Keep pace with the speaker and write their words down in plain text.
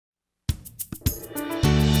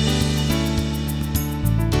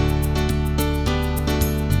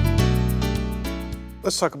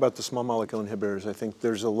Let's talk about the small molecule inhibitors. I think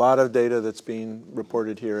there's a lot of data that's being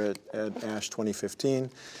reported here at ASH 2015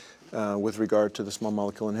 with regard to the small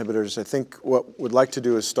molecule inhibitors. I think what we'd like to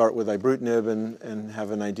do is start with Ibrutinib and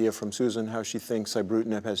have an idea from Susan how she thinks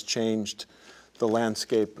Ibrutinib has changed the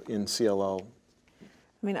landscape in CLL. I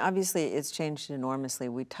mean, obviously, it's changed enormously.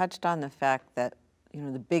 We touched on the fact that,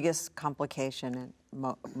 the biggest complication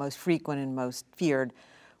and most frequent and most feared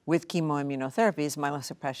with chemoimmunotherapy is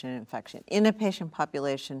myelosuppression and infection in a patient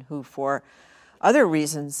population who, for other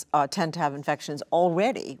reasons, tend to have infections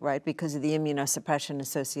already, right, because of the immunosuppression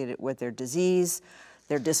associated with their disease,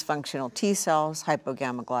 their dysfunctional T cells,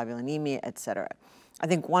 hypogammaglobulinemia, et cetera. I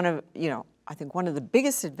think one of the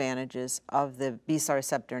biggest advantages of the B-cell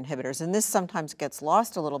receptor inhibitors, and this sometimes gets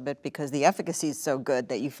lost a little bit because the efficacy is so good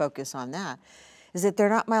that you focus on that, is that they're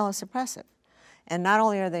not myelosuppressive. And not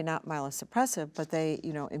only are they not myelosuppressive, but they,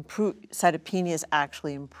 improve, cytopenias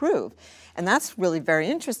actually improve. And that's really very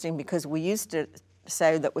interesting because we used to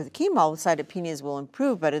say that with chemo, cytopenias will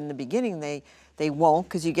improve, but in the beginning they won't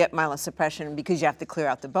because you get myelosuppression and because you have to clear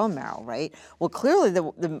out the bone marrow, right? Well, clearly,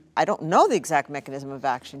 I don't know the exact mechanism of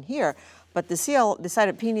action here, but the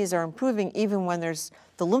cytopenias are improving even when the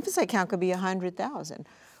lymphocyte count could be 100,000.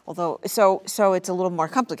 Although, so it's a little more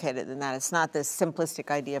complicated than that. It's not this simplistic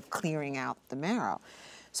idea of clearing out the marrow.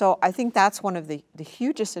 So I think that's one of the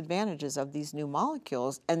hugest advantages of these new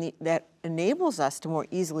molecules, and that enables us to more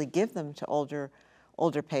easily give them to older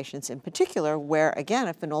patients in particular, where, again,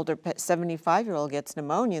 if an older 75-year-old gets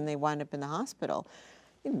pneumonia and they wind up in the hospital,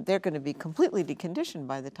 they're going to be completely deconditioned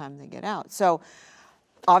by the time they get out. So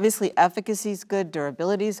obviously, efficacy is good,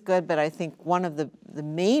 durability is good, but I think one of the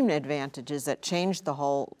main advantages that changed the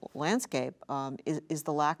whole landscape is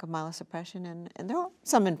the lack of myelosuppression, and there are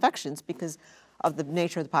some infections because of the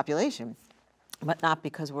nature of the population, but not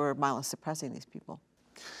because we're myelosuppressing these people.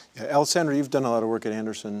 Yeah, Alessandra, you've done a lot of work at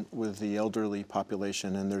Anderson with the elderly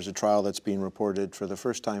population, and there's a trial that's being reported for the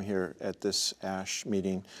first time here at this ASH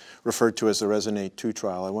meeting, referred to as the RESONATE-2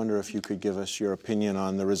 trial. I wonder if you could give us your opinion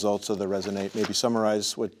on the results of the RESONATE, maybe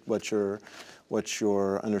summarize what your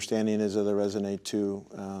understanding is of the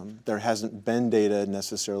RESONATE-2. There hasn't been data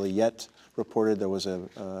necessarily yet reported. There was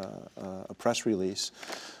a press release.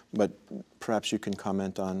 But perhaps you can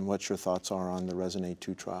comment on what your thoughts are on the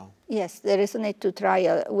RESONATE-2 trial. Yes, the RESONATE-2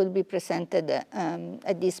 trial will be presented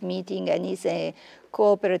at this meeting and is a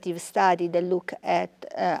cooperative study that looks at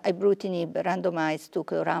Ibrutinib randomized to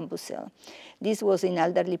chlorambucil. This was in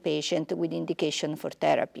elderly patients with indication for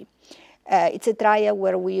therapy. It's a trial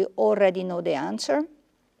where we already know the answer,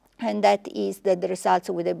 and that is that the results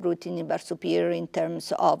with Ibrutinib are superior in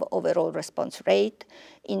terms of overall response rate,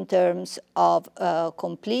 in terms of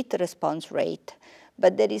complete response rate,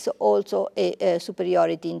 but there is also a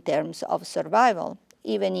superiority in terms of survival,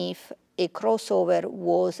 even if a crossover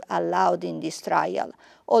was allowed in this trial,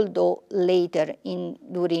 although later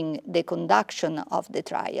during the conduction of the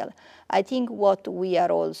trial. I think what we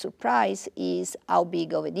are all surprised is how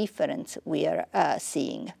big of a difference we are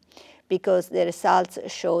seeing, because the results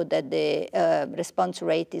show that the response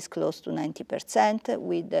rate is close to 90%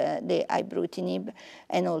 with the Ibrutinib,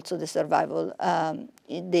 and also the survival,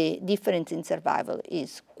 the difference in survival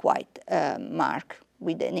is quite marked,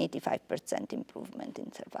 with an 85% improvement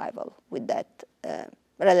in survival with that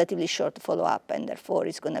relatively short follow-up, and therefore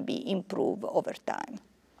is going to be improved over time.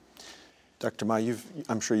 Dr. Ma,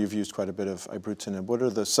 I'm sure you've used quite a bit of Ibrutinib. What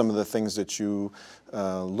are some of the things that you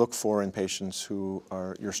look for in patients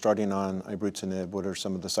you're starting on Ibrutinib? What are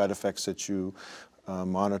some of the side effects that you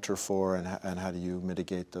monitor for, and how do you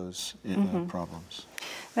mitigate those problems?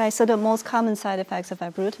 Right, so the most common side effects of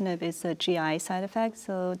Ibrutinib is the GI side effects,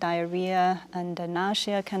 so diarrhea and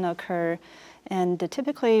nausea can occur, and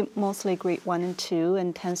typically mostly grade 1 and 2,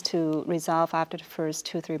 and tends to resolve after the first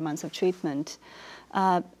 2-3 months of treatment.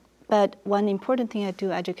 But one important thing I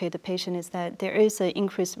do educate the patient is that there is an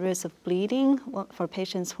increased risk of bleeding for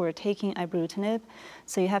patients who are taking Ibrutinib.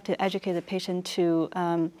 So you have to educate the patient to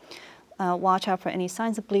watch out for any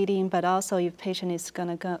signs of bleeding, but also if the patient is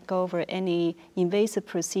going to go over any invasive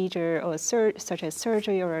procedure or such as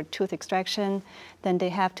surgery or a tooth extraction, then they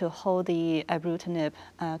have to hold the Ibrutinib,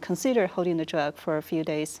 consider holding the drug for a few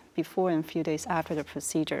days before and a few days after the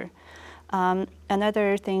procedure.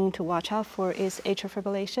 Another thing to watch out for is atrial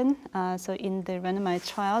fibrillation. So in the randomized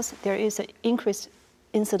trials, there is an increased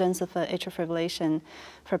incidence of atrial fibrillation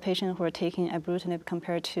for patients who are taking Ibrutinib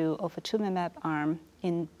compared to ofatumumab arm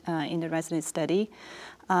in the RESONATE study.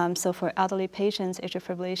 So for elderly patients, atrial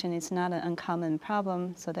fibrillation is not an uncommon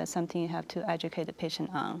problem, so that's something you have to educate the patient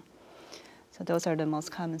on. So those are the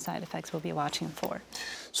most common side effects we'll be watching for.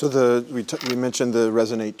 So we mentioned the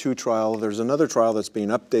RESONATE-2 trial. There's another trial that's being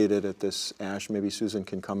updated at this ASH. Maybe Susan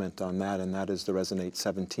can comment on that, and that is the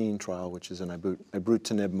RESONATE-17 trial, which is an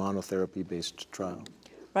Ibrutinib monotherapy-based trial.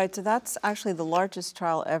 Right, so that's actually the largest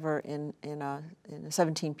trial ever in a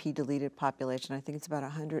 17p deleted population. I think it's about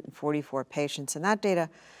 144 patients, and that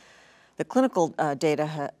data, the clinical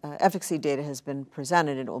data, efficacy data has been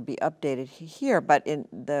presented, and it will be updated here, but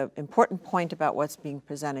the important point about what's being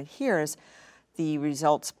presented here is the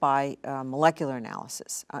results by molecular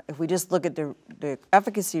analysis. If we just look at the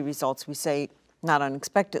efficacy results, we say, not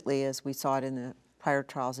unexpectedly, as we saw it in the prior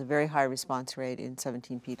trials, a very high response rate in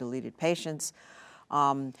 17p deleted patients.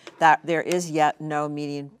 That there is yet no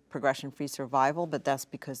median progression-free survival, but that's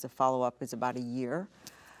because the follow-up is about a year.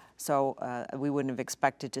 So we wouldn't have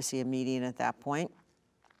expected to see a median at that point.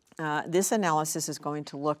 This analysis is going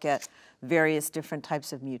to look at various different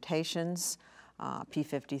types of mutations,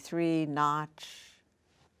 P53, Notch,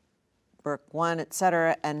 BRCA1, et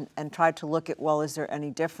cetera, and try to look at, well, is there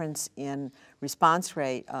any difference in response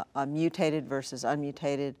rate, a mutated versus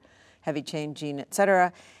unmutated, heavy chain gene, et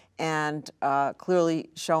cetera, and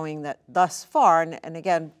clearly showing that thus far, and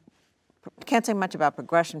again, can't say much about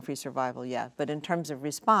progression-free survival yet, but in terms of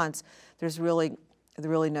response, there's really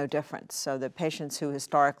no difference. So the patients who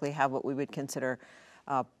historically have what we would consider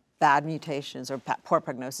bad mutations or poor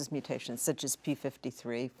prognosis mutations, such as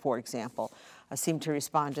P53, for example, seem to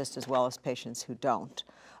respond just as well as patients who don't.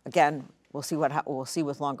 Again, we'll see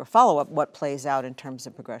with longer follow-up what plays out in terms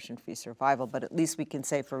of progression-free survival, but at least we can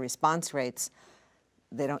say for response rates,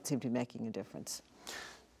 they don't seem to be making a difference.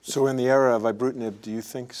 So in the era of Ibrutinib, do you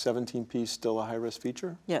think 17p is still a high-risk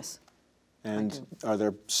feature? Yes. And are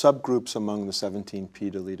there subgroups among the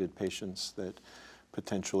 17p deleted patients that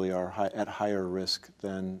potentially are at higher risk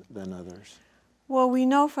than others? Well, we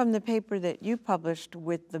know from the paper that you published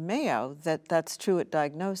with the Mayo that that's true at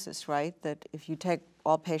diagnosis, right? That if you take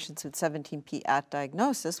all patients with 17p at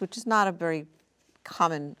diagnosis, which is not a very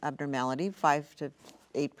common abnormality, 5 to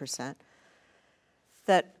 8%,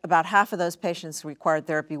 that about half of those patients required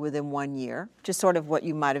therapy within 1 year, which is sort of what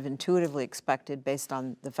you might have intuitively expected based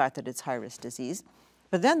on the fact that it's high-risk disease.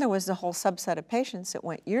 But then there was the whole subset of patients that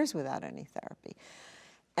went years without any therapy.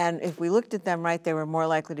 And if we looked at them, right, they were more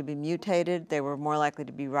likely to be mutated, they were more likely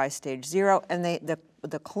to be Rice stage 0, and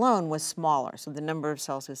the clone was smaller, so the number of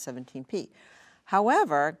cells was 17p.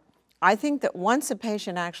 However, I think that once a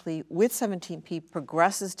patient actually with 17p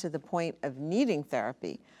progresses to the point of needing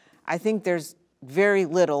therapy, I think there's very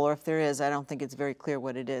little, or if there is, I don't think it's very clear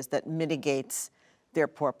what it is, that mitigates their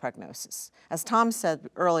poor prognosis. As Tom said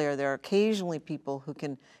earlier, there are occasionally people who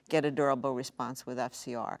can get a durable response with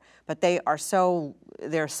FCR, but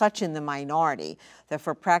they're such in the minority that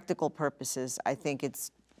for practical purposes, I think it's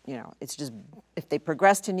just, if they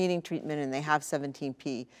progress to needing treatment and they have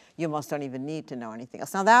 17p, you almost don't even need to know anything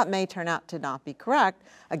else. Now that may turn out to not be correct,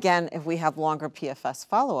 again, if we have longer PFS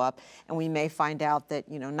follow-up, and we may find out that,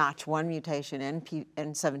 Notch1 mutation and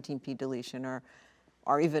 17p deletion are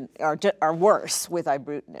worse with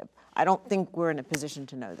Ibrutinib. I don't think we're in a position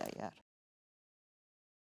to know that yet.